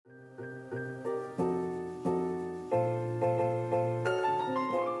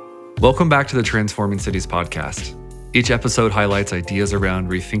Welcome back to the Transforming Cities podcast. Each episode highlights ideas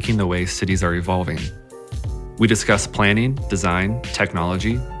around rethinking the way cities are evolving. We discuss planning, design,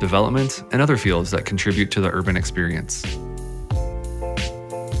 technology, development, and other fields that contribute to the urban experience.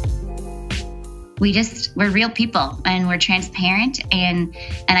 We're real people and we're transparent. And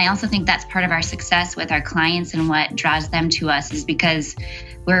I also think that's part of our success with our clients, and what draws them to us is because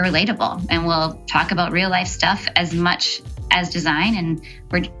we're relatable and we'll talk about real life stuff as much as design. And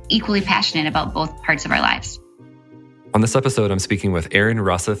we're equally passionate about both parts of our lives. On this episode, I'm speaking with Aaron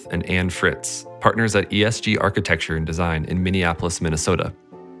Rosseth and Anne Fritz, partners at ESG Architecture and Design in Minneapolis, Minnesota.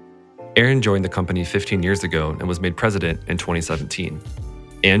 Aaron joined the company 15 years ago and was made president in 2017.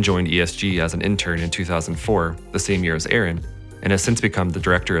 Anne joined ESG as an intern in 2004, the same year as Aaron, and has since become the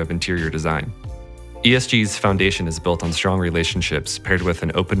director of interior design. ESG's foundation is built on strong relationships paired with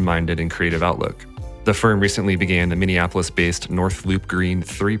an open-minded and creative outlook. The firm recently began the Minneapolis-based North Loop Green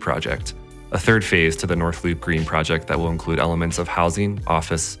 3 project, a third phase to the North Loop Green project that will include elements of housing,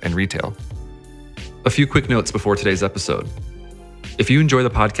 office, and retail. A few quick notes before today's episode. If you enjoy the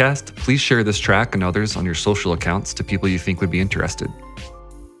podcast, please share this track and others on your social accounts to people you think would be interested.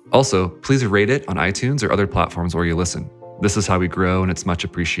 Also, please rate it on iTunes or other platforms where you listen. This is how we grow, and it's much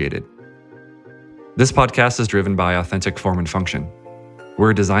appreciated. This podcast is driven by Authentic Form and Function.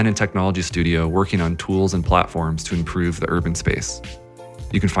 We're a design and technology studio working on tools and platforms to improve the urban space.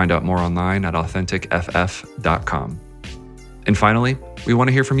 You can find out more online at AuthenticFF.com. And finally, we want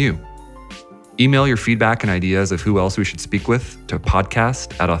to hear from you. Email your feedback and ideas of who else we should speak with to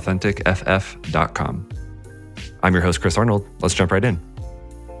podcast@AuthenticFF.com. I'm your host, Chris Arnold. Let's jump right in.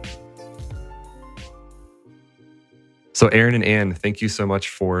 So Aaron and Anne, thank you so much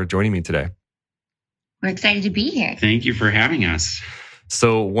for joining me today. We're excited to be here. Thank you for having us.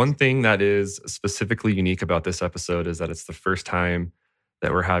 So one thing that is specifically unique about this episode is that it's the first time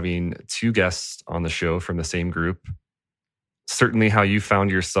that we're having two guests on the show from the same group. Certainly how you found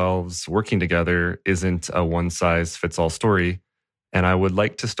yourselves working together isn't a one-size-fits-all story. And I would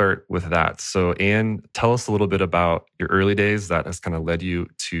like to start with that. So Anne, tell us a little bit about your early days that has kind of led you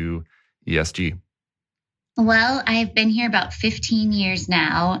to ESG. Well, I've been here about 15 years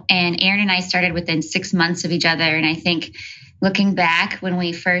now, and Aaron and I started within 6 months of each other. And I think looking back when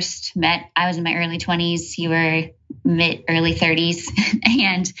we first met, I was in my early 20s, you were early 30s.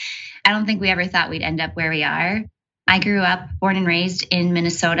 And I don't think we ever thought we'd end up where we are. I grew up, born and raised in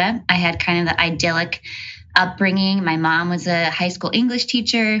Minnesota. I had kind of the idyllic upbringing. My mom was a high school English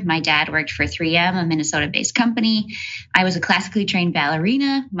teacher. My dad worked for 3M, a Minnesota-based company. I was a classically trained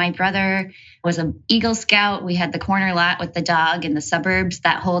ballerina. My brother was an Eagle Scout. We had the corner lot with the dog in the suburbs,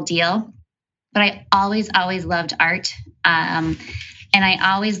 that whole deal. But I always loved art. And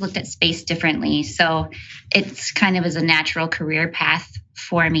I always looked at space differently. So it's kind of as a natural career path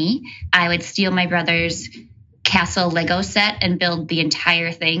for me. I would steal my brother's castle Lego set and build the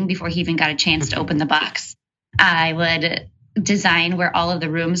entire thing before he even got a chance to open the box. I would design where all of the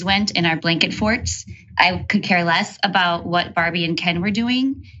rooms went in our blanket forts. I could care less about what Barbie and Ken were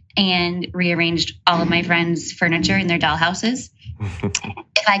doing, and rearranged all of my friends' furniture in their doll houses.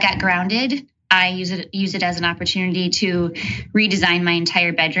 If I got grounded, I use it as an opportunity to redesign my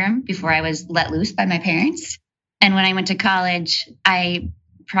entire bedroom before I was let loose by my parents. And when I went to college, I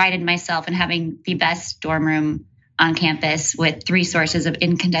prided myself in having the best dorm room on campus with 3 sources of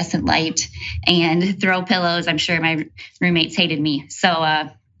incandescent light and throw pillows. I'm sure my roommates hated me. So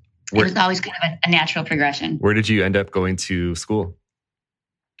it was always kind of a natural progression. Where did you end up going to school?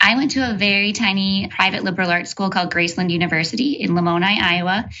 I went to a very tiny private liberal arts school called Graceland University in Lamoni,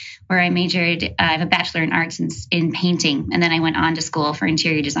 Iowa, where I majored. I have a bachelor in arts in painting. And then I went on to school for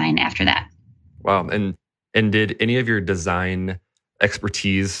interior design after that. Wow. And did any of your design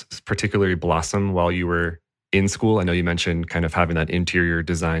expertise particularly blossom while you were in school? I know you mentioned kind of having that interior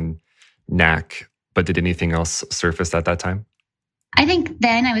design knack, but did anything else surface at that time? I think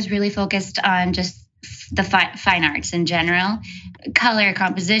then I was really focused on just the fine arts in general, color,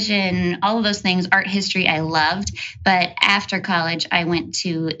 composition, all of those things, art history I loved. But after college, I went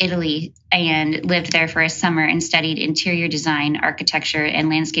to Italy and lived there for a summer and studied interior design, architecture, and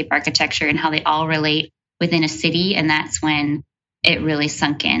landscape architecture and how they all relate within a city. And that's when it really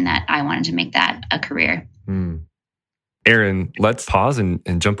sunk in that I wanted to make that a career. Aaron, let's pause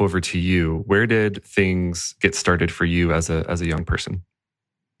and jump over to you. Where did things get started for you as a young person?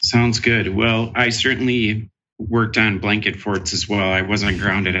 Sounds good. Well, I certainly worked on blanket forts as well. I wasn't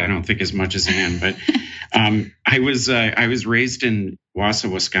grounded, I don't think, as much as Anne, but I was raised in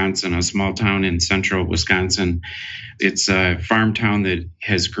Wausau, Wisconsin, a small town in central Wisconsin. It's a farm town that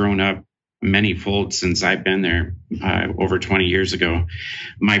has grown up many fold since I've been there over 20 years ago.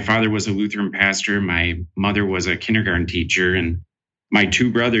 My father was a Lutheran pastor. My mother was a kindergarten teacher. And my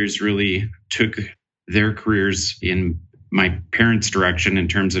two brothers really took their careers in my parents' direction in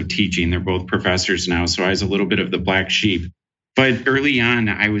terms of teaching. They're both professors now, so I was a little bit of the black sheep. But early on,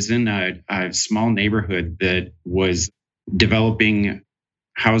 I was in a small neighborhood that was developing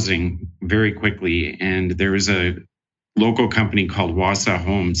housing very quickly. And there was a local company called Wausau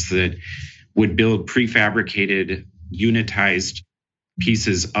Homes that would build prefabricated, unitized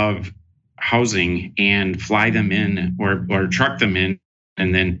pieces of housing and fly them in or truck them in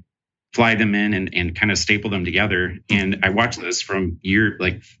and then fly them in and kind of staple them together. And I watched this from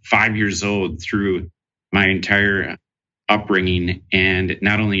 5 years old through my entire upbringing. And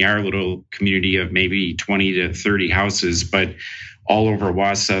not only our little community of maybe 20 to 30 houses, but all over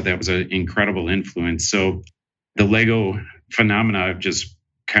Wausau, that was an incredible influence. So the Lego phenomena of just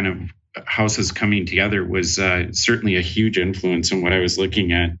kind of houses coming together was certainly a huge influence in what I was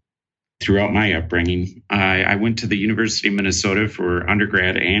looking at throughout my upbringing. I went to the University of Minnesota for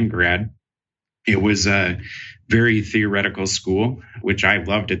undergrad and grad. It was a very theoretical school, which I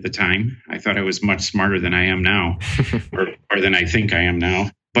loved at the time. I thought I was much smarter than I am now, or than I think I am now.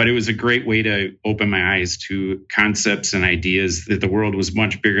 But it was a great way to open my eyes to concepts and ideas that the world was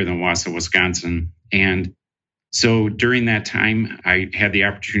much bigger than Wausau, Wisconsin. And so during that time, I had the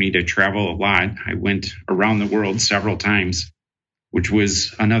opportunity to travel a lot. I went around the world several times, which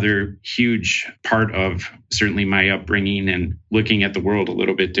was another huge part of certainly my upbringing and looking at the world a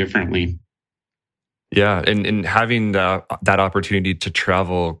little bit differently. Yeah, and having that opportunity to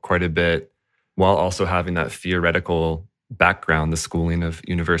travel quite a bit while also having that theoretical background, the schooling of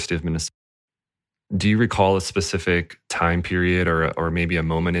University of Minnesota. Do you recall a specific time period or maybe a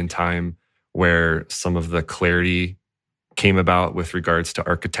moment in time where some of the clarity came about with regards to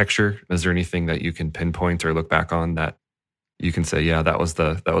architecture? Is there anything that you can pinpoint or look back on that you can say, yeah, that was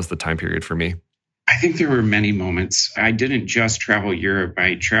the time period for me? I think there were many moments. I didn't just travel Europe.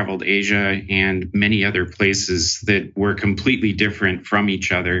 I traveled Asia and many other places that were completely different from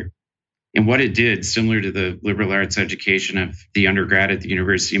each other. And what it did, similar to the liberal arts education of the undergrad at the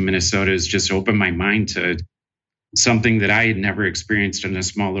University of Minnesota, is just open my mind to something that I had never experienced in a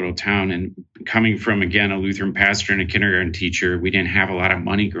small little town. And coming from, again, a Lutheran pastor and a kindergarten teacher, we didn't have a lot of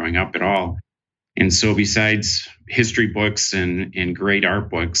money growing up at all. And so besides history books and great art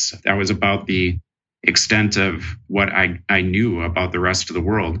books, that was about the extent of what I knew about the rest of the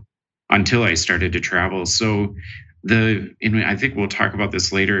world until I started to travel. So I think we'll talk about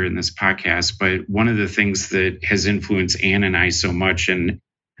this later in this podcast, but one of the things that has influenced Ann and I so much and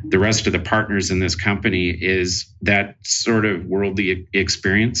the rest of the partners in this company is that sort of worldly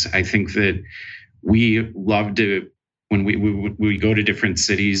experience. I think that we love to, when we go to different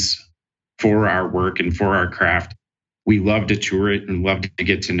cities for our work and for our craft, we love to tour it and love to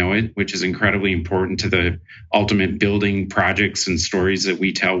get to know it, which is incredibly important to the ultimate building projects and stories that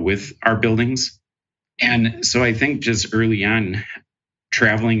we tell with our buildings. And so I think just early on,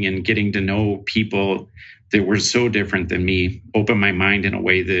 traveling and getting to know people that were so different than me opened my mind in a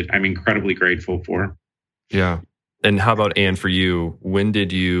way that I'm incredibly grateful for. Yeah. And how about, Ann, for you, when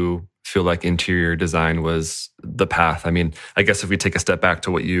did you feel like interior design was the path? I mean, I guess if we take a step back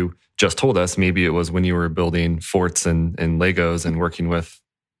to what you just told us, maybe it was when you were building forts and Legos and working with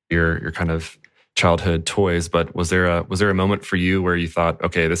your kind of childhood toys. But was there a moment for you where you thought,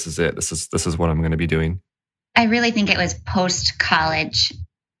 okay, this is it. This is what I'm going to be doing? I really think it was post-college.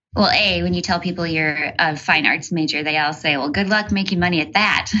 Well, when you tell people you're a fine arts major, they all say, well, good luck making money at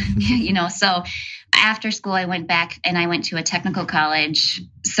that. So after school, I went back and I went to a technical college.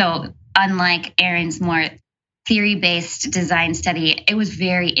 So unlike Aaron's more theory-based design study, it was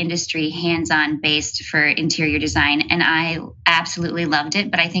very industry hands-on based for interior design. And I absolutely loved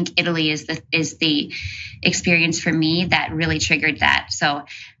it. But I think Italy is the experience for me that really triggered that. So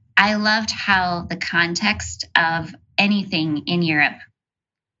I loved how the context of anything in Europe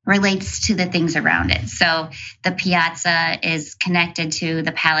relates to the things around it. So the piazza is connected to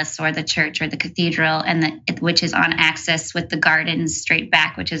the palace or the church or the cathedral, which is on axis with the gardens straight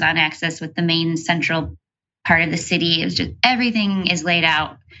back, which is on axis with the main central part of the city. It's just everything is laid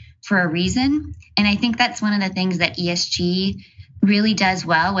out for a reason. And I think that's one of the things that ESG really does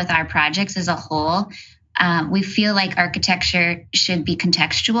well with our projects as a whole. We feel like architecture should be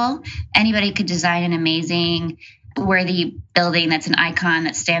contextual. Anybody could design an amazing worthy building that's an icon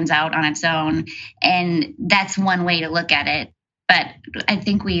that stands out on its own. And that's one way to look at it. But I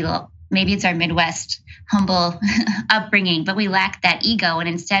think maybe it's our Midwest humble upbringing, but we lack that ego. And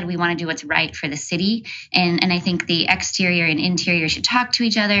instead we want to do what's right for the city. And I think the exterior and interior should talk to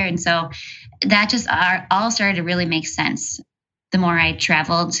each other. And so that just all started to really make sense. The more I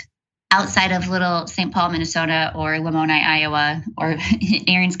traveled outside of little St. Paul, Minnesota, or Lamoni, Iowa, or in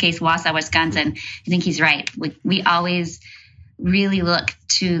Aaron's case, Wausau, Wisconsin, I think he's right. We always really look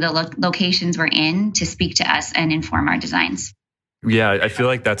to the locations we're in to speak to us and inform our designs. Yeah, I feel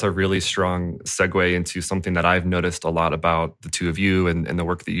like that's a really strong segue into something that I've noticed a lot about the two of you and the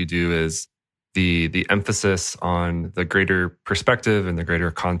work that you do is the emphasis on the greater perspective and the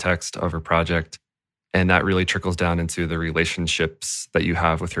greater context of a project. And that really trickles down into the relationships that you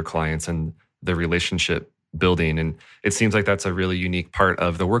have with your clients and the relationship building. And it seems like that's a really unique part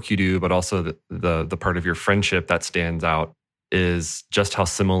of the work you do, but also the part of your friendship that stands out is just how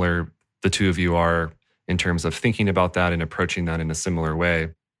similar the two of you are in terms of thinking about that and approaching that in a similar way.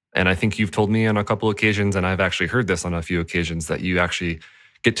 And I think you've told me on a couple occasions, and I've actually heard this on a few occasions, that you actually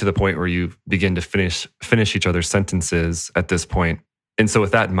get to the point where you begin to finish each other's sentences at this point. And so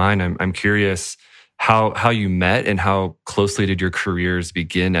with that in mind, I'm curious how you met and how closely did your careers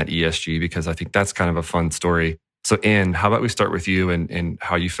begin at ESG, because I think that's kind of a fun story. So Anne, how about we start with you and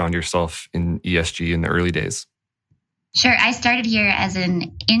how you found yourself in ESG in the early days? Sure. I started here as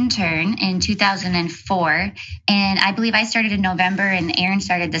an intern in 2004, and I believe I started in November and Aaron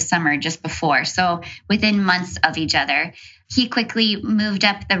started this summer just before. So within months of each other, he quickly moved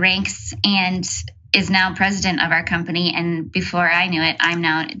up the ranks and is now president of our company. And before I knew it, I'm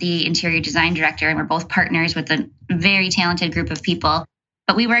now the interior design director, and we're both partners with a very talented group of people.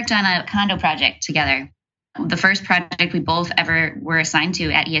 But we worked on a condo project together. The first project we both ever were assigned to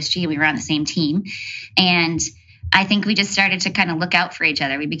at ESG, we were on the same team. And I think we just started to kind of look out for each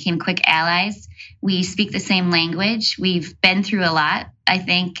other. We became quick allies. We speak the same language. We've been through a lot, I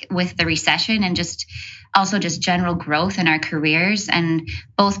think, with the recession and just general growth in our careers, and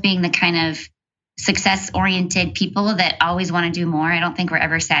both being the kind of success-oriented people that always want to do more. I don't think we're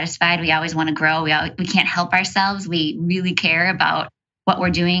ever satisfied. We always want to grow. We can't help ourselves. We really care about what we're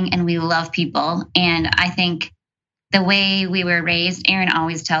doing, and we love people. And I think the way we were raised, Aaron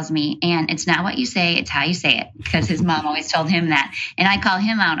always tells me, and it's not what you say, it's how you say it, because his mom always told him that. And I call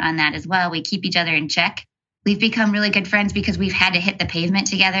him out on that as well. We keep each other in check. We've become really good friends because we've had to hit the pavement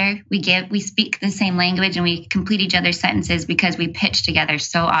together. We speak the same language, and we complete each other's sentences because we pitch together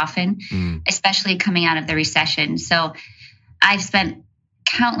so often, especially coming out of the recession. So I've spent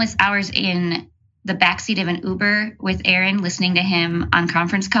countless hours in the backseat of an Uber with Aaron, listening to him on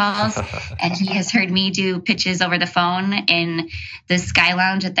conference calls. And he has heard me do pitches over the phone in the Sky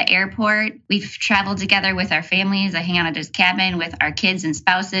Lounge at the airport. We've traveled together with our families. I hang out at his cabin with our kids and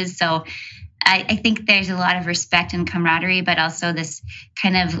spouses. So I think there's a lot of respect and camaraderie, but also this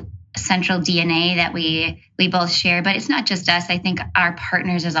kind of central DNA that we both share. But it's not just us. I think our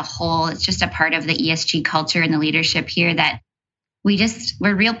partners as a whole, it's just a part of the ESG culture and the leadership here that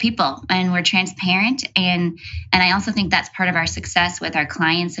we're real people and we're transparent. And I also think that's part of our success with our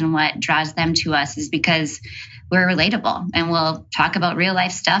clients, and what draws them to us is because we're relatable and we'll talk about real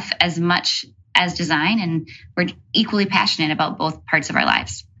life stuff as much as design. And we're equally passionate about both parts of our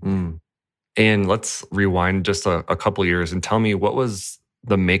lives. And let's rewind just a couple years and tell me, what was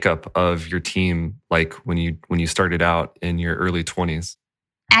the makeup of your team like when you started out in your early 20s?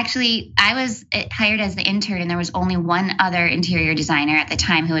 Actually, I was hired as the intern, and there was only one other interior designer at the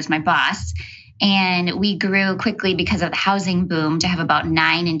time who was my boss. And we grew quickly because of the housing boom to have about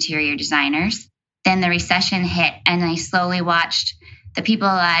 9 interior designers. Then the recession hit, and I slowly watched the people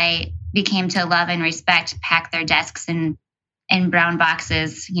I became to love and respect pack their desks in brown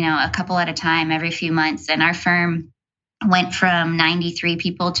boxes, a couple at a time every few months. And our firm went from 93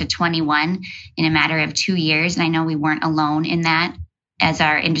 people to 21 in a matter of 2 years. And I know we weren't alone in that, as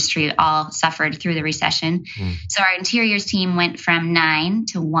our industry all suffered through the recession. So our interiors team went from 9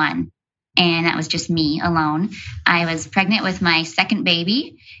 to 1. And that was just me alone. I was pregnant with my second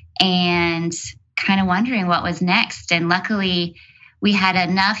baby and kind of wondering what was next. And luckily, we had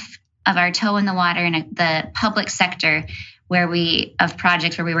enough of our toe in the water in the public sector of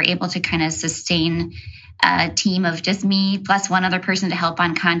projects where we were able to kind of sustain a team of just me plus one other person to help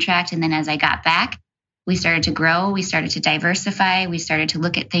on contract. And then as I got back, we started to grow, we started to diversify, we started to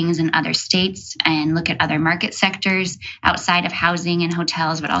look at things in other states and look at other market sectors outside of housing and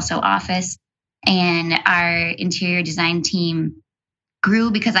hotels, but also office. And our interior design team grew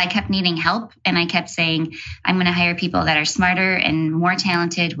because I kept needing help. And I kept saying, I'm going to hire people that are smarter and more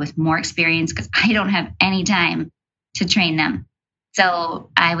talented with more experience, because I don't have any time to train them. So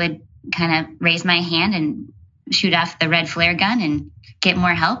I would kind of raise my hand and shoot off the red flare gun and get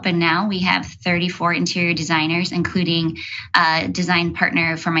more help. And now we have 34 interior designers, including a design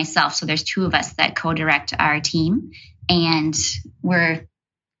partner for myself. So there's 2 of us that co-direct our team. And we're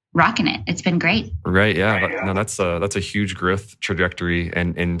rocking it. It's been great. Right. Yeah. No, that's a huge growth trajectory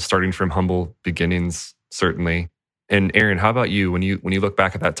and starting from humble beginnings, certainly. And Aaron, how about you? When you look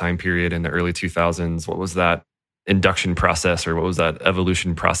back at that time period in the early 2000s, what was that induction process or what was that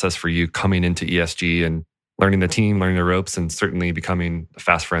evolution process for you coming into ESG and learning the team, learning the ropes, and certainly becoming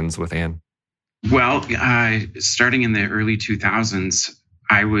fast friends with Ann? Well, starting in the early 2000s,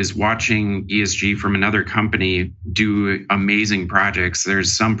 I was watching ESG from another company do amazing projects.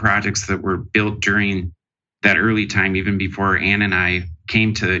 There's some projects that were built during that early time, even before Ann and I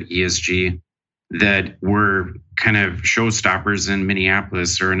came to ESG, that were kind of showstoppers in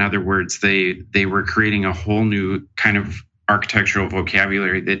Minneapolis. Or in other words, they were creating a whole new kind of architectural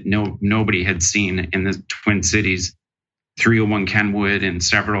vocabulary that nobody had seen in the Twin Cities. 301 Kenwood and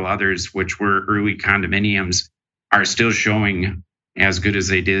several others, which were early condominiums, are still showing as good as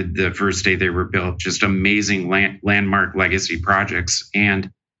they did the first day they were built. Just amazing landmark legacy projects. And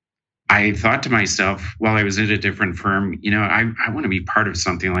I thought to myself, while I was at a different firm, I want to be part of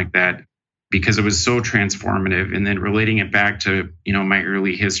something like that because it was so transformative. And then relating it back to, my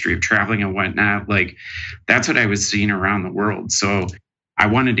early history of traveling and whatnot, like that's what I was seeing around the world. So I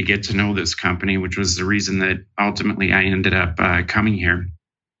wanted to get to know this company, which was the reason that ultimately I ended up coming here.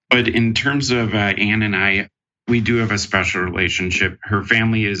 But in terms of Ann and I, we do have a special relationship. Her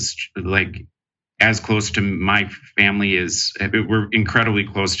family is like as close to my family as we're incredibly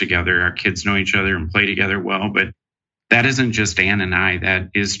close together. Our kids know each other and play together well, but that isn't just Ann and I. That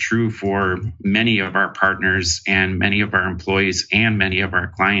is true for many of our partners and many of our employees and many of our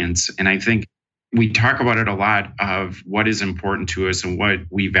clients. And I think we talk about it a lot of what is important to us and what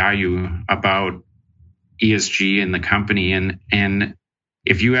we value about ESG and the company. And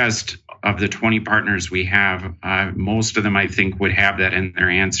if you asked of the 20 partners we have, most of them, I think, would have that in their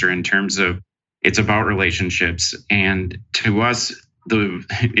answer in terms of it's about relationships. And to us,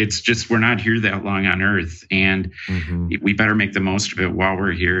 it's just we're not here that long on earth. And we better make the most of it while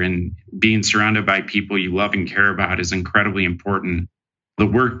we're here. And being surrounded by people you love and care about is incredibly important. The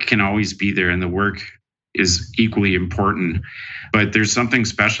work can always be there and the work is equally important, but there's something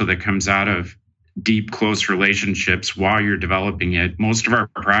special that comes out of deep, close relationships while you're developing it. Most of our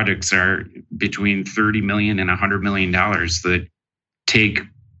projects are between $30 million and $100 million that take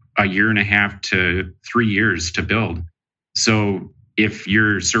a year and a half to 3 years to build. So if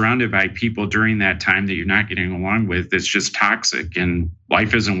you're surrounded by people during that time that you're not getting along with, it's just toxic and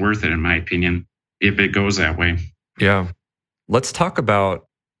life isn't worth it, in my opinion, if it goes that way. Yeah. Let's talk about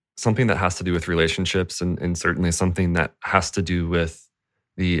something that has to do with relationships and certainly something that has to do with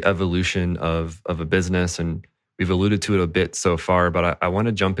the evolution of a business. And we've alluded to it a bit so far, but I want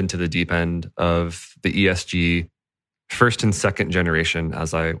to jump into the deep end of the ESG first and second generation,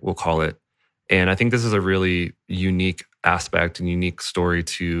 as I will call it. And I think this is a really unique aspect and unique story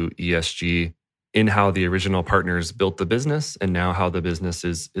to ESG in how the original partners built the business and now how the business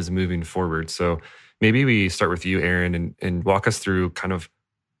is moving forward. So maybe we start with you, Aaron, and walk us through kind of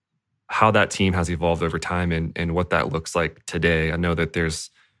how that team has evolved over time and what that looks like today. I know that there's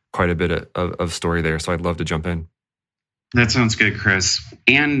quite a bit of story there, so I'd love to jump in. That sounds good, Chris.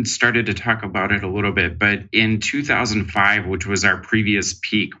 Ann started to talk about it a little bit, but in 2005, which was our previous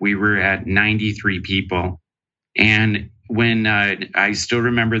peak, we were at 93 people. And when I still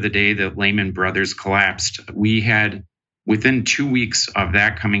remember the day that Lehman Brothers collapsed, we had, within 2 weeks of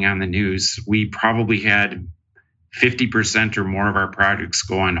that coming on the news, we probably had 50% or more of our projects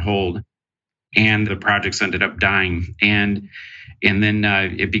go on hold, and the projects ended up dying. And then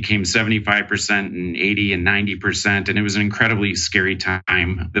it became 75% and 80 and 90%. And it was an incredibly scary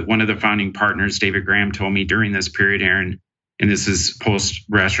time. That one of the founding partners, David Graham, told me during this period, Aaron, and this is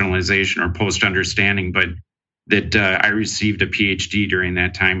post-rationalization or post-understanding, but that I received a PhD during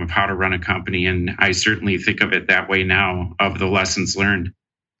that time of how to run a company. And I certainly think of it that way now, of the lessons learned.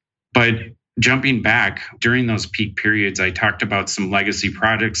 But jumping back, during those peak periods, I talked about some legacy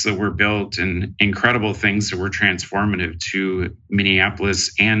projects that were built and incredible things that were transformative to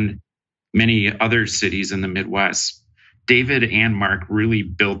Minneapolis and many other cities in the Midwest. David and Mark really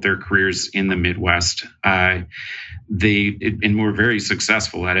built their careers in the Midwest. And were very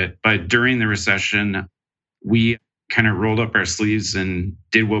successful at it. But during the recession, we kind of rolled up our sleeves and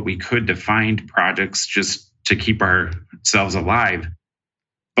did what we could to find projects just to keep ourselves alive.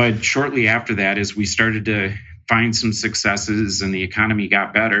 But shortly after that, as we started to find some successes and the economy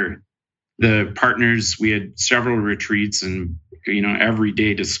got better, the partners, we had several retreats and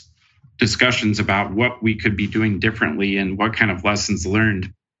everyday discussions about what we could be doing differently and what kind of lessons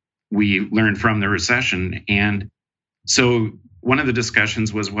we learned from the recession. And so one of the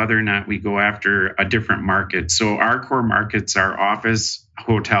discussions was whether or not we go after a different market. So our core markets are office,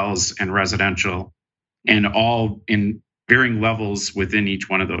 hotels, and residential, and all in varying levels within each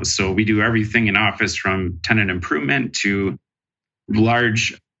one of those. So we do everything in office from tenant improvement to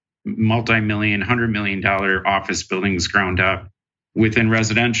large multi-million, $100 million office buildings ground up. Within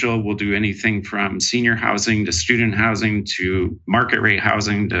residential, we'll do anything from senior housing to student housing to market rate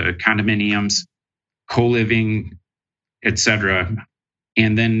housing to condominiums, co-living, etc.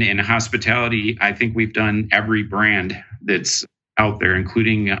 And then in hospitality, I think we've done every brand that's out there,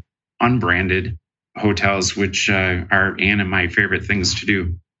 including unbranded hotels, which are Anne and my favorite things to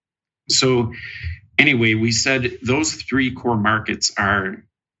do. So anyway, we said those three core markets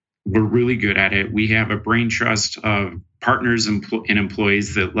we're really good at it. We have a brain trust of partners and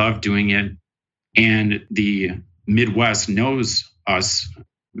employees that love doing it. And the Midwest knows us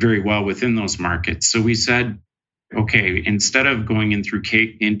very well within those markets. So we said, okay, instead of going into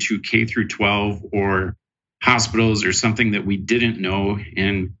K through 12 or hospitals or something that we didn't know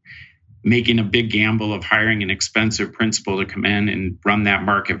and making a big gamble of hiring an expensive principal to come in and run that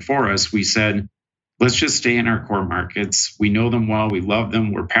market for us, we said, let's just stay in our core markets. We know them well. We love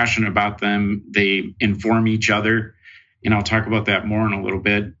them. We're passionate about them. They inform each other. And I'll talk about that more in a little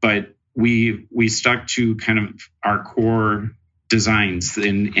bit. But we stuck to kind of our core designs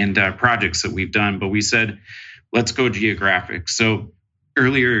and projects that we've done. But we said, let's go geographic. So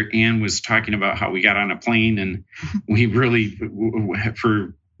earlier, Anne was talking about how we got on a plane, and we really,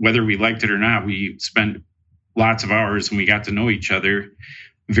 for whether we liked it or not, we spent lots of hours and we got to know each other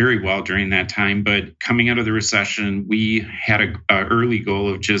very well during that time. But coming out of the recession, we had an early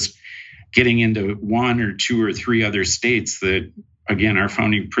goal of just getting into one or two or three other states that, again, our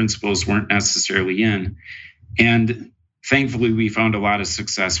founding principles weren't necessarily in. And thankfully, we found a lot of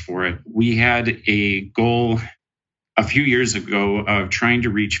success for it. We had a goal a few years ago of trying to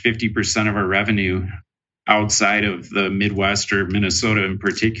reach 50% of our revenue outside of the Midwest or Minnesota in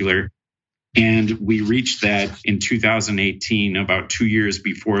particular. And we reached that in 2018, about 2 years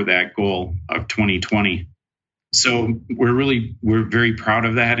before that goal of 2020. So we're very proud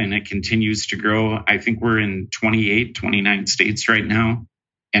of that, and it continues to grow. I think we're in 29 states right now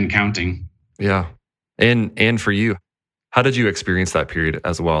and counting. Yeah. And for you, how did you experience that period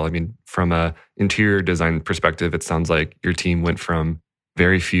as well? I mean, from an interior design perspective, it sounds like your team went from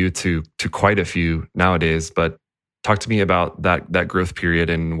very few to quite a few nowadays. But talk to me about that growth period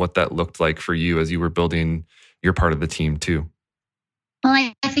and what that looked like for you as you were building your part of the team too. Well,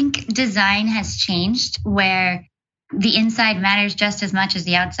 I think design has changed where the inside matters just as much as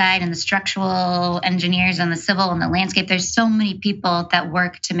the outside, and the structural engineers and the civil and the landscape. There's so many people that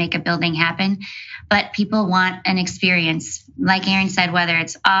work to make a building happen, but people want an experience. Like Aaron said, whether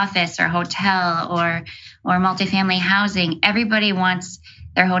it's office or hotel or multifamily housing, everybody wants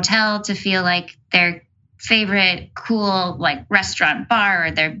their hotel to feel like their favorite cool like restaurant bar,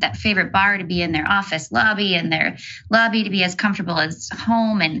 or that favorite bar to be in their office lobby, and their lobby to be as comfortable as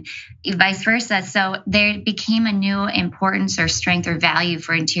home, and vice versa. So there became a new importance or strength or value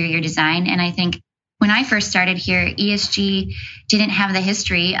for interior design. And I think when I first started here, ESG didn't have the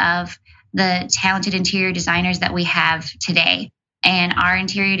history of the talented interior designers that we have today. And our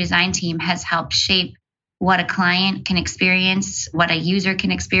interior design team has helped shape what a client can experience, what a user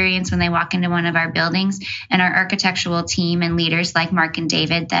can experience when they walk into one of our buildings. And our architectural team and leaders like Mark and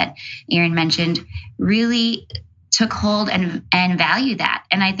David that Aaron mentioned really took hold and value that.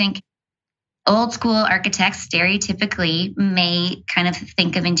 And I think old school architects stereotypically may kind of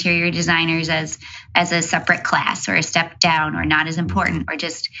think of interior designers as a separate class or a step down or not as important, or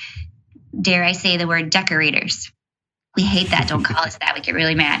just, dare I say the word, decorators. We hate that. Don't call us that. We get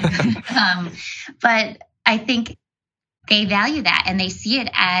really mad. But I think they value that, and they see it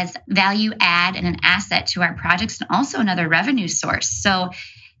as value add and an asset to our projects, and also another revenue source. So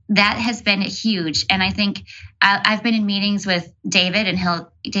that has been huge. And I think I've been in meetings with David, and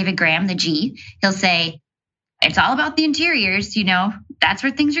David Graham, the G, he'll say, it's all about the interiors, that's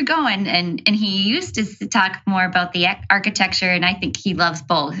where things are going. And he used to talk more about the architecture, and I think he loves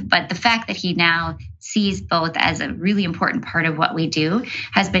both. But the fact that he now sees both as a really important part of what we do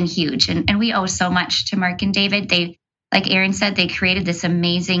has been huge. And we owe so much to Mark and David. They, like Aaron said, they created this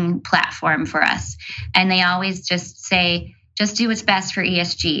amazing platform for us. And they always just say, just do what's best for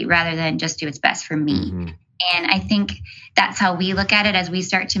ESG rather than just do what's best for me. Mm-hmm. And I think that's how we look at it as we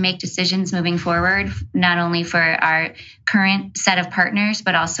start to make decisions moving forward, not only for our current set of partners,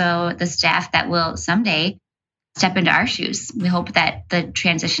 but also the staff that will someday step into our shoes. We hope that the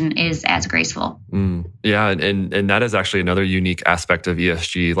transition is as graceful. Yeah, and that is actually another unique aspect of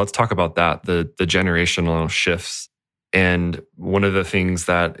ESG. Let's talk about that, the generational shifts. And one of the things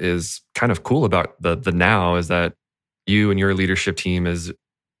that is kind of cool about the now is that you and your leadership team is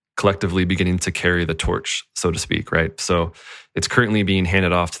collectively beginning to carry the torch, so to speak, right? So it's currently being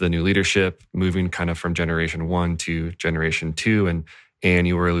handed off to the new leadership, moving kind of from generation 1 to generation 2. And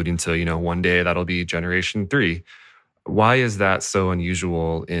you were alluding to, one day that'll be generation 3. Why is that so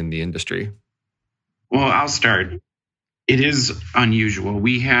unusual in the industry? Well, I'll start. It is unusual.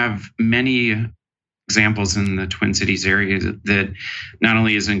 We have many examples in the Twin Cities area that not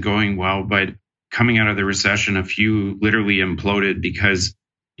only isn't going well, but coming out of the recession, a few literally imploded because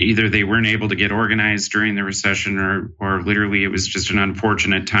either they weren't able to get organized during the recession or literally it was just an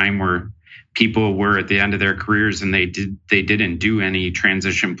unfortunate time where people were at the end of their careers and they didn't do any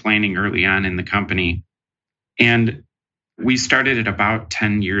transition planning early on in the company. And we started it about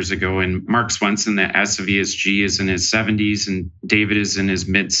 10 years ago, and Mark Swenson, the S of ESG, is in his 70s, and David is in his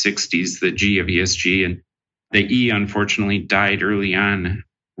mid-60s, the G of ESG. And the E, unfortunately, died early on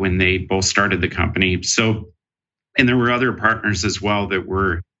when they both started the company. So, and there were other partners as well that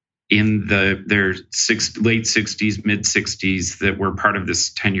were in their late 60s, mid-60s that were part of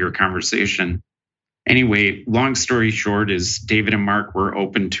this 10-year conversation. Anyway, long story short is David and Mark were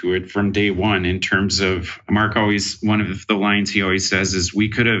open to it from day one in terms of Mark one of the lines he always says is we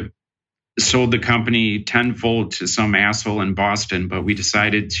could have sold the company tenfold to some asshole in Boston, but we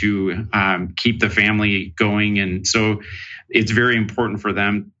decided to keep the family going. And so it's very important for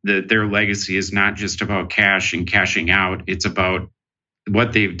them that their legacy is not just about cash and cashing out. It's about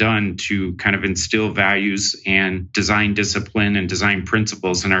what they've done to kind of instill values and design discipline and design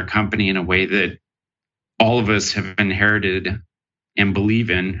principles in our company in a way that all of us have inherited and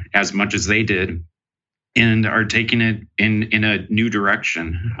believe in as much as they did and are taking it in a new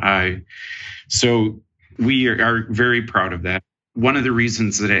direction. So we are very proud of that. One of the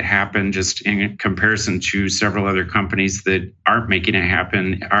reasons that it happened, just in comparison to several other companies that aren't making it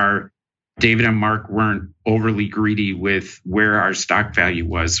happen, are David and Mark weren't overly greedy with where our stock value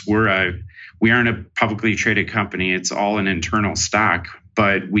was. We aren't a publicly traded company. It's all an internal stock,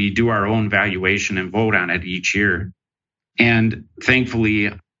 but we do our own valuation and vote on it each year. And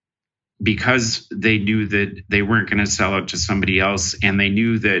thankfully, because they knew that they weren't going to sell it to somebody else, and they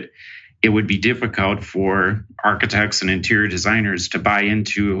knew that it would be difficult for architects and interior designers to buy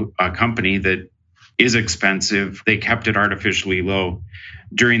into a company that is expensive, they kept it artificially low.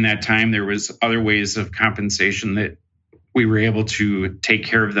 During that time, there was other ways of compensation that we were able to take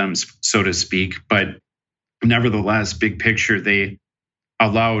care of them, so to speak. But nevertheless, big picture, they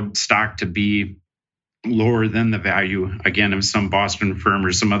allowed stock to be lower than the value, again, of some Boston firm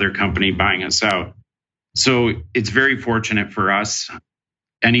or some other company buying us out. So it's very fortunate for us.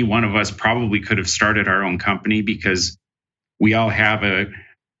 Any one of us probably could have started our own company because we all have a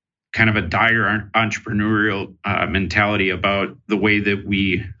kind of a dire entrepreneurial mentality about the way that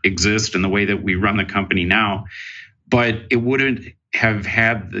we exist and the way that we run the company now. But it wouldn't have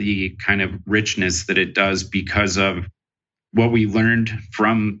had the kind of richness that it does because of what we learned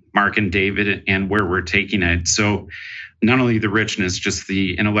from Mark and David and where we're taking it. So not only the richness, just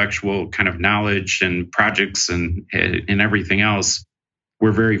the intellectual kind of knowledge and projects and everything else,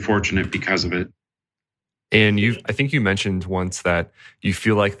 we're very fortunate because of it. And I think you mentioned once that you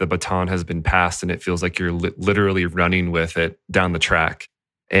feel like the baton has been passed and it feels like you're literally running with it down the track.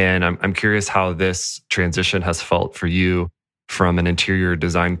 And I'm curious how this transition has felt for you from an interior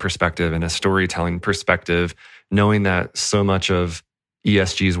design perspective and a storytelling perspective, knowing that so much of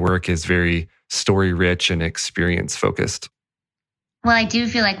ESG's work is very story rich and experience focused. Well, I do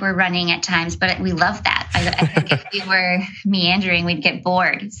feel like we're running at times, but we love that. I think if we were meandering, we'd get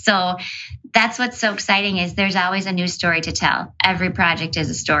bored. So that's what's so exciting is there's always a new story to tell. Every project is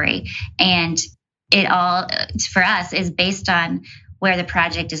a story. And it all, for us, is based on where the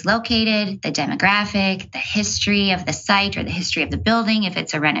project is located, the demographic, the history of the site or the history of the building, if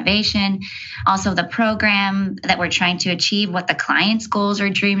it's a renovation, also the program that we're trying to achieve, what the client's goals or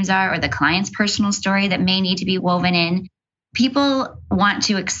dreams are, or the client's personal story that may need to be woven in. People want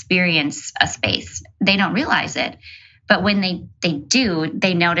to experience a space. They don't realize it. But when they do,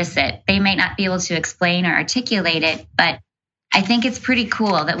 they notice it. They may not be able to explain or articulate it, but I think it's pretty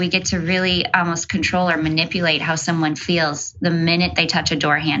cool that we get to really almost control or manipulate how someone feels the minute they touch a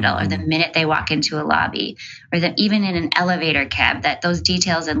door handle or the minute they walk into a lobby or that even in an elevator cab, that those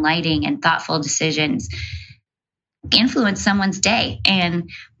details and lighting and thoughtful decisions influence someone's day. And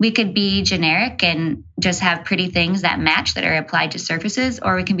we could be generic and just have pretty things that match that are applied to surfaces,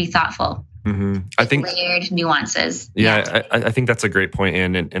 or we can be thoughtful. Mm-hmm. I think layered nuances. Yeah, I think that's a great point,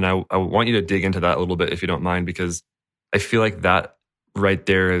 and I want you to dig into that a little bit if you don't mind, because I feel like that right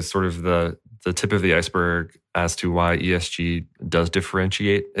there is sort of the tip of the iceberg as to why ESG does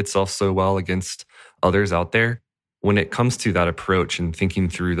differentiate itself so well against others out there. When it comes to that approach and thinking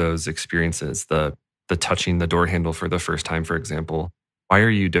through those experiences, the touching the door handle for the first time, for example, why are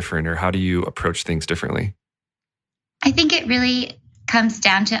you different, or how do you approach things differently? I think it really comes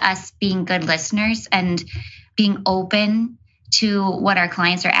down to us being good listeners and being open to what our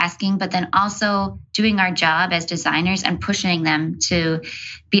clients are asking, but then also doing our job as designers and pushing them to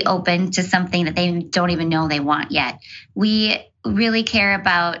be open to something that they don't even know they want yet. We really care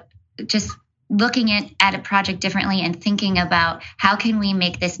about just looking at a project differently and thinking about how can we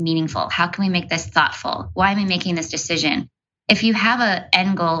make this meaningful? How can we make this thoughtful? Why am I making this decision? If you have an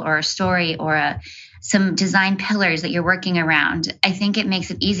end goal or a story or some design pillars that you're working around, I think it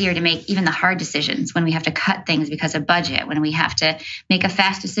makes it easier to make even the hard decisions when we have to cut things because of budget, when we have to make a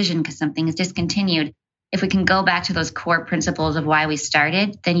fast decision because something is discontinued. If we can go back to those core principles of why we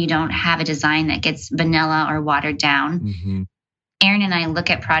started, then you don't have a design that gets vanilla or watered down. Mm-hmm. Aaron and I look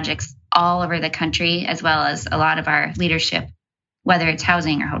at projects all over the country, as well as a lot of our leadership, whether it's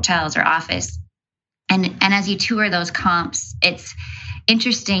housing or hotels or office. And as you tour those comps, it's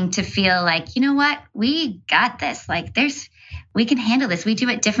interesting to feel like, you know what, we got this. Like we can handle this. We do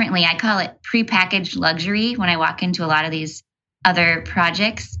it differently. I call it prepackaged luxury when I walk into a lot of these other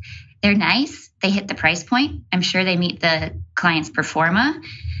projects. They're nice. They hit the price point. I'm sure they meet the client's pro forma.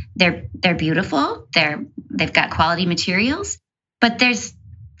 They're beautiful. They've got quality materials, but there's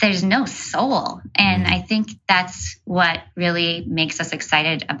no soul. And I think that's what really makes us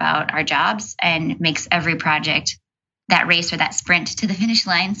excited about our jobs and makes every project that race or that sprint to the finish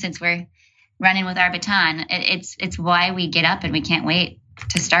line, since we're running with our baton. It's why we get up and we can't wait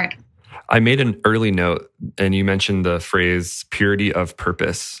to start. I made an early note, and you mentioned the phrase purity of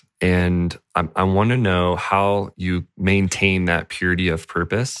purpose. And I want to know how you maintain that purity of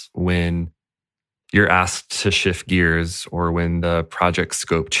purpose when you're asked to shift gears or when the project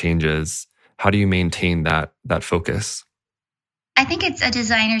scope changes. How do you maintain that focus? I think it's a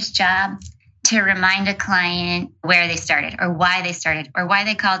designer's job to remind a client where they started or why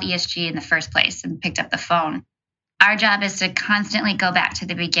they called ESG in the first place and picked up the phone. Our job is to constantly go back to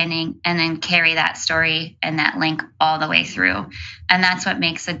the beginning and then carry that story and that link all the way through. And that's what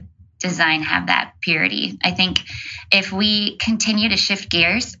makes a design have that purity. I think if we continue to shift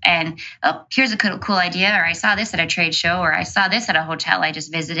gears and, oh, here's a cool idea, or I saw this at a trade show, or I saw this at a hotel I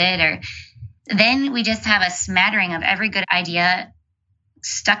just visited, or then we just have a smattering of every good idea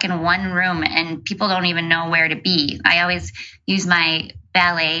stuck in one room and people don't even know where to be. I always use my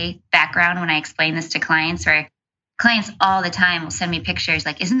ballet background when I explain this to clients, where clients all the time will send me pictures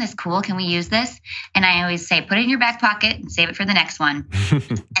like, isn't this cool? Can we use this? And I always say, put it in your back pocket and save it for the next one.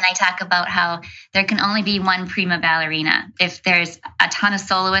 And I talk about how there can only be one prima ballerina. If there's a ton of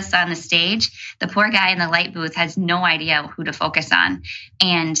soloists on the stage, the poor guy in the light booth has no idea who to focus on.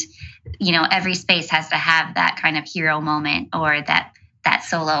 And, every space has to have that kind of hero moment or that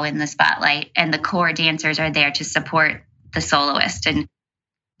solo in the spotlight. And the core dancers are there to support the soloist. And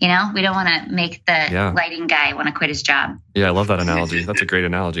we don't want to make the lighting guy want to quit his job. Yeah, I love that analogy. That's a great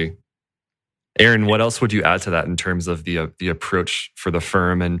analogy. Aaron, what else would you add to that in terms of the approach for the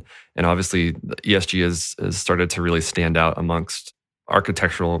firm? And obviously, ESG has started to really stand out amongst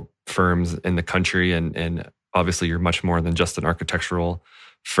architectural firms in the country. And obviously, you're much more than just an architectural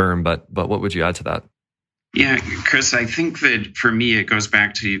firm. But what would you add to that? Yeah, Chris, I think that for me, it goes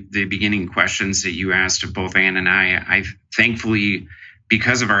back to the beginning questions that you asked of both Ann and I thankfully,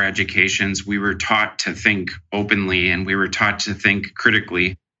 because of our educations, we were taught to think openly and we were taught to think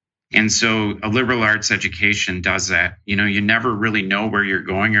critically. And so a liberal arts education does that. You never really know where you're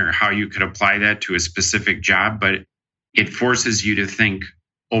going or how you could apply that to a specific job, but it forces you to think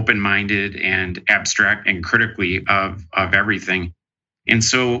open-minded and abstract and critically of everything. And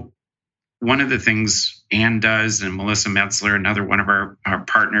so one of the things Ann does, and Melissa Metzler, another one of our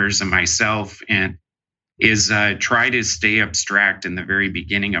partners, and myself, and is try to stay abstract in the very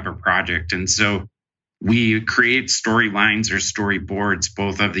beginning of a project. And so we create storylines or storyboards,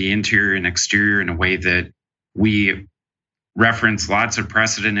 both of the interior and exterior, in a way that we reference lots of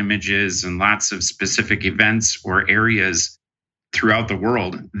precedent images and lots of specific events or areas throughout the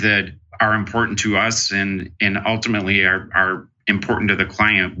world that are important to us and ultimately are important to the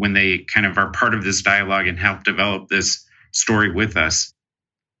client when they kind of are part of this dialogue and help develop this story with us.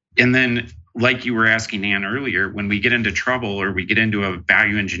 And then, like you were asking Ann earlier, when we get into trouble or we get into a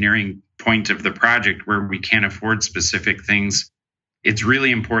value engineering point of the project where we can't afford specific things, it's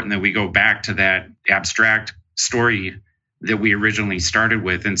really important that we go back to that abstract story that we originally started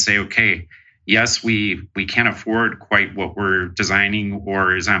with and say, okay, yes, we can't afford quite what we're designing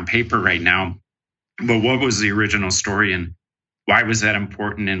or is on paper right now, but what was the original story and why was that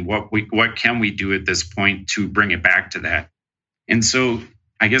important, and what can we do at this point to bring it back to that? And so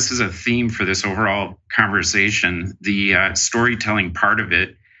I guess as a theme for this overall conversation, the storytelling part of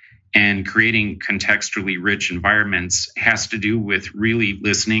it and creating contextually rich environments has to do with really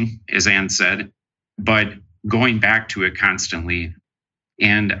listening, as Ann said, but going back to it constantly.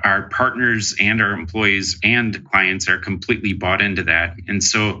 And our partners and our employees and clients are completely bought into that. And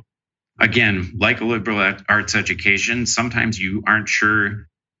so, again, like a liberal arts education, sometimes you aren't sure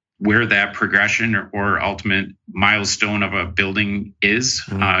where that progression or ultimate milestone of a building is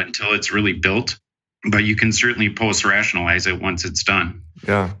until it's really built. But you can certainly post-rationalize it once it's done.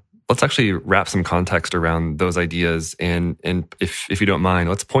 Yeah. Let's actually wrap some context around those ideas. And if you don't mind,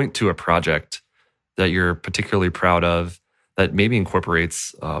 let's point to a project that you're particularly proud of that maybe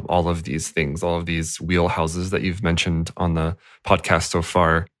incorporates all of these things, all of these wheelhouses that you've mentioned on the podcast so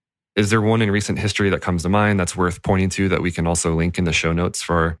far. Is there one in recent history that comes to mind that's worth pointing to that we can also link in the show notes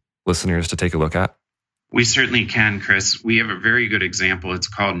for listeners to take a look at? We certainly can, Chris. We have a very good example. It's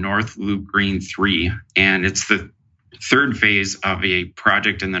called North Loop Green 3, and it's the third phase of a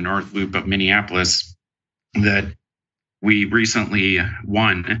project in the North Loop of Minneapolis that we recently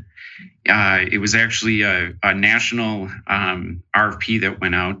won. It was actually a national RFP that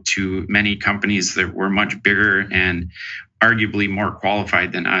went out to many companies that were much bigger and arguably more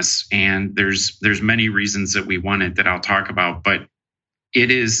qualified than us. And there's many reasons that we won it that I'll talk about, but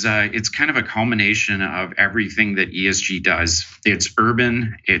it's kind of a culmination of everything that ESG does. It's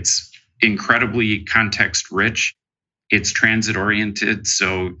urban, it's incredibly context rich, it's transit oriented.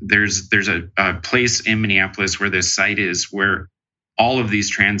 So there's a place in Minneapolis where this site is where all of these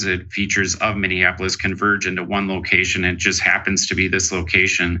transit features of Minneapolis converge into one location. It just happens to be this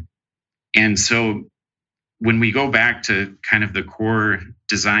location. And so when we go back to kind of the core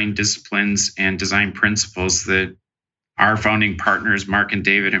design disciplines and design principles that our founding partners, Mark and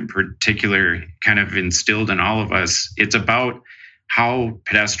David in particular, kind of instilled in all of us, it's about how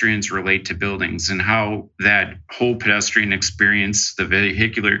pedestrians relate to buildings and how that whole pedestrian experience, the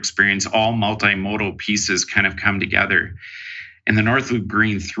vehicular experience, all multimodal pieces kind of come together. And the North Loop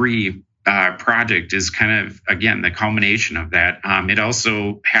Green 3 project is kind of, again, the culmination of that. It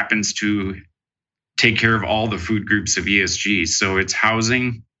also happens to take care of all the food groups of ESG. So it's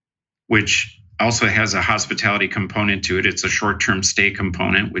housing, which also has a hospitality component to it. It's a short-term stay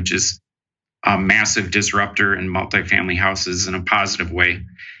component, which is a massive disruptor in multifamily houses in a positive way.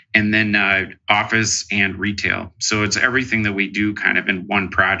 And then office and retail. So it's everything that we do kind of in one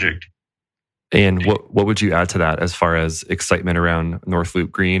project. And what would you add to that as far as excitement around North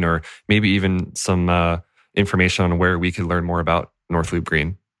Loop Green, or maybe even some information on where we could learn more about North Loop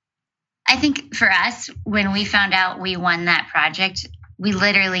Green? I think for us, when we found out we won that project, we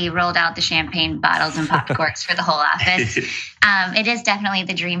literally rolled out the champagne bottles and popped corks for the whole office. It is definitely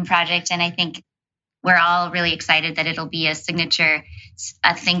the dream project. And I think we're all really excited that it'll be a signature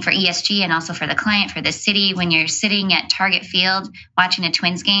thing for ESG and also for the client, for the city. When you're sitting at Target Field watching a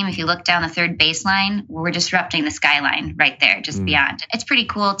Twins game, if you look down the third baseline, we're disrupting the skyline right there, just beyond. It's pretty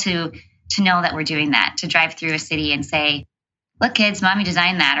cool to know that we're doing that, to drive through a city and say, look, kids, mommy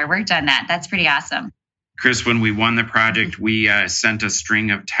designed that or worked on that. That's pretty awesome. Chris, when we won the project, we sent a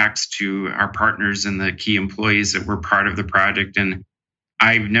string of texts to our partners and the key employees that were part of the project. And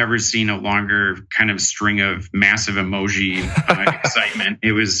I've never seen a longer kind of string of massive emoji excitement.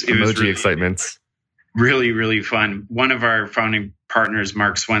 It was really excitement. Really, really fun. One of our founding partners,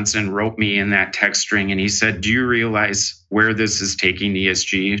 Mark Swenson, wrote me in that text string and he said, do you realize where this is taking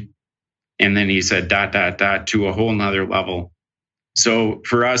ESG? And then he said, ... to a whole nother level. So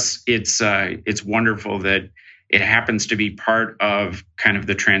for us, it's wonderful that it happens to be part of kind of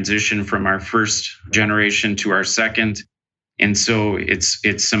the transition from our first generation to our second. And so it's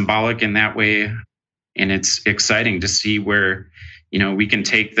symbolic in that way. And it's exciting to see where, we can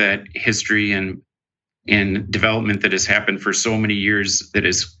take that history and development that has happened for so many years that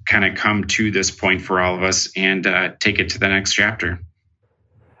has kind of come to this point for all of us and take it to the next chapter.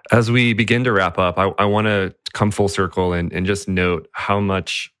 As we begin to wrap up, I want to come full circle and just note how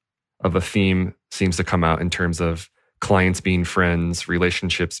much of a theme seems to come out in terms of clients being friends,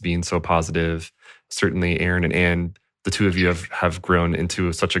 relationships being so positive. Certainly, Aaron and Ann, the two of you have grown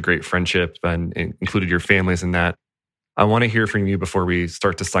into such a great friendship and included your families in that. I want to hear from you before we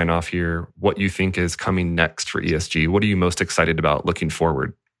start to sign off here, what you think is coming next for ESG. What are you most excited about looking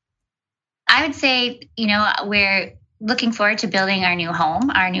forward? I would say, we're looking forward to building our new home,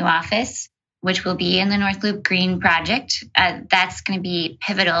 our new office, which will be in the North Loop Green project. That's going to be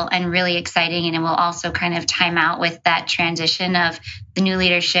pivotal and really exciting. And it will also kind of time out with that transition of the new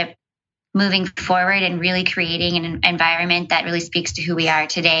leadership moving forward and really creating an environment that really speaks to who we are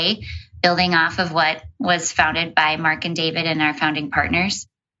today, building off of what was founded by Mark and David and our founding partners.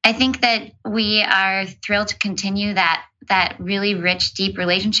 I think that we are thrilled to continue that really rich, deep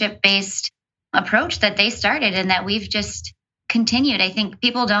relationship-based approach that they started and that we've just continued. I think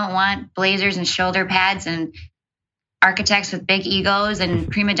people don't want blazers and shoulder pads and architects with big egos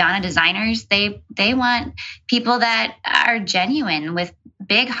and prima donna designers. They want people that are genuine with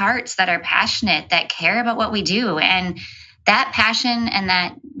big hearts, that are passionate, that care about what we do. And that passion and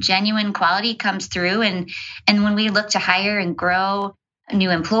that genuine quality comes through. And when we look to hire and grow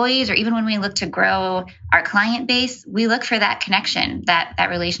new employees, or even when we look to grow our client base, we look for that connection, that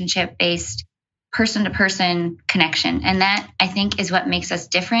relationship-based person-to-person connection. And that, I think, is what makes us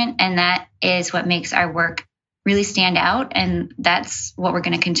different. And that is what makes our work really stand out. And that's what we're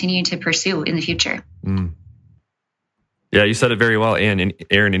going to continue to pursue in the future. Mm. Yeah, you said it very well. Anne,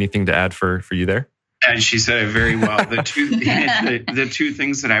 Erin, anything to add for you there? And she said it very well. The two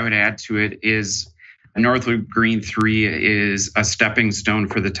things that I would add to it is Northwood Green 3 is a stepping stone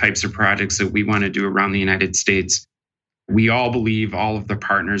for the types of projects that we want to do around the United States. We all believe, all of the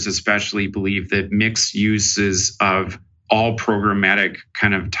partners especially believe, that mixed uses of all programmatic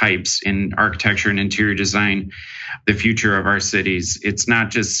kind of types in architecture and interior design, the future of our cities. It's not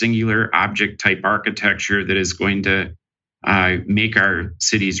just singular object type architecture that is going to make our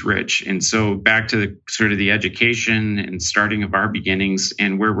cities rich. And so back to sort of the education and starting of our beginnings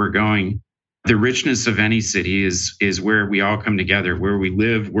and where we're going, the richness of any city is where we all come together, where we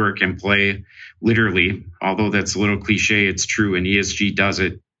live, work, and play, literally. Although that's a little cliche, it's true, and ESG does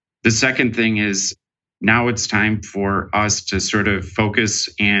it. The second thing is now it's time for us to sort of focus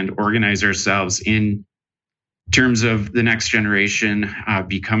and organize ourselves in terms of the next generation,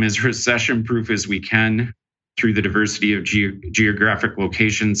 become as recession-proof as we can through the diversity of geographic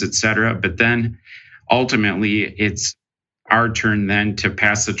locations, et cetera. But then ultimately, it's our turn then to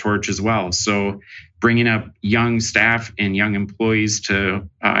pass the torch as well. So bringing up young staff and young employees to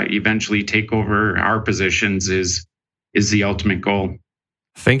eventually take over our positions is the ultimate goal.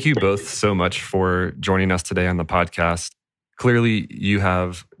 Thank you both so much for joining us today on the podcast. Clearly, you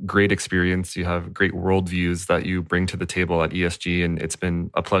have great experience. You have great worldviews that you bring to the table at ESG, and it's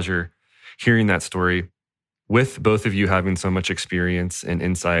been a pleasure hearing that story. With both of you having so much experience and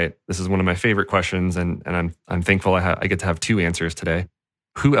insight, this is one of my favorite questions, and I'm thankful I get to have two answers today.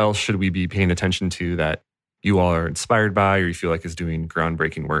 Who else should we be paying attention to that you all are inspired by or you feel like is doing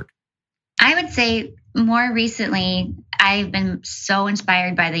groundbreaking work? I would say more recently, I've been so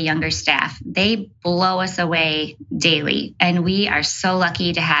inspired by the younger staff. They blow us away daily, and we are so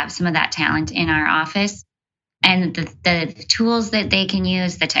lucky to have some of that talent in our office. And the tools that they can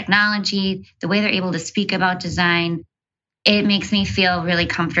use, the technology, the way they're able to speak about design, it makes me feel really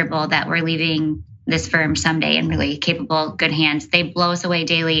comfortable that we're leaving this firm someday in really capable, good hands. They blow us away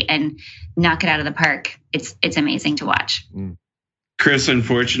daily and knock it out of the park. It's amazing to watch. Chris,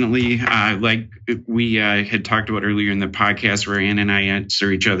 unfortunately, like we had talked about earlier in the podcast, where Ann and I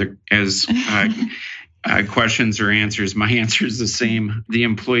answer each other as questions or answers, my answer is the same. The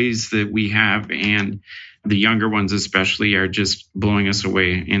employees that we have and the younger ones especially are just blowing us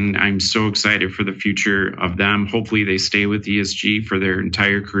away. And I'm so excited for the future of them. Hopefully they stay with ESG for their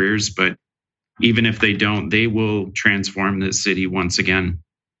entire careers. But even if they don't, they will transform this city once again.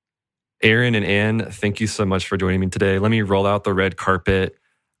 Erin and Ann, thank you so much for joining me today. Let me roll out the red carpet,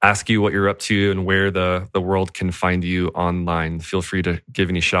 ask you what you're up to and where the world can find you online. Feel free to give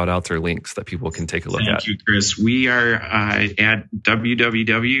any shout outs or links that people can take a look at. Thank you, Chris. We are at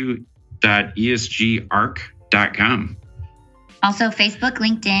www.esgarc.com. Also Facebook,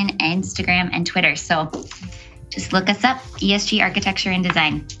 LinkedIn, Instagram, and Twitter. So just look us up, ESG Architecture and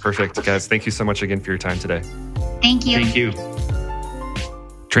Design. Perfect. Guys, thank you so much again for your time today. Thank you. Thank you.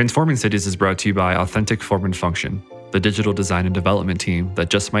 Transforming Cities is brought to you by Authentic Form and Function, the digital design and development team that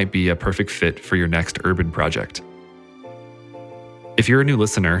just might be a perfect fit for your next urban project. If you're a new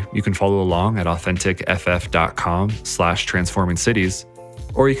listener, you can follow along at authenticff.com/transformingcities,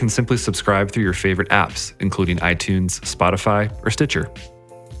 or you can simply subscribe through your favorite apps, including iTunes, Spotify, or Stitcher.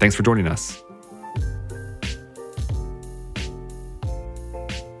 Thanks for joining us.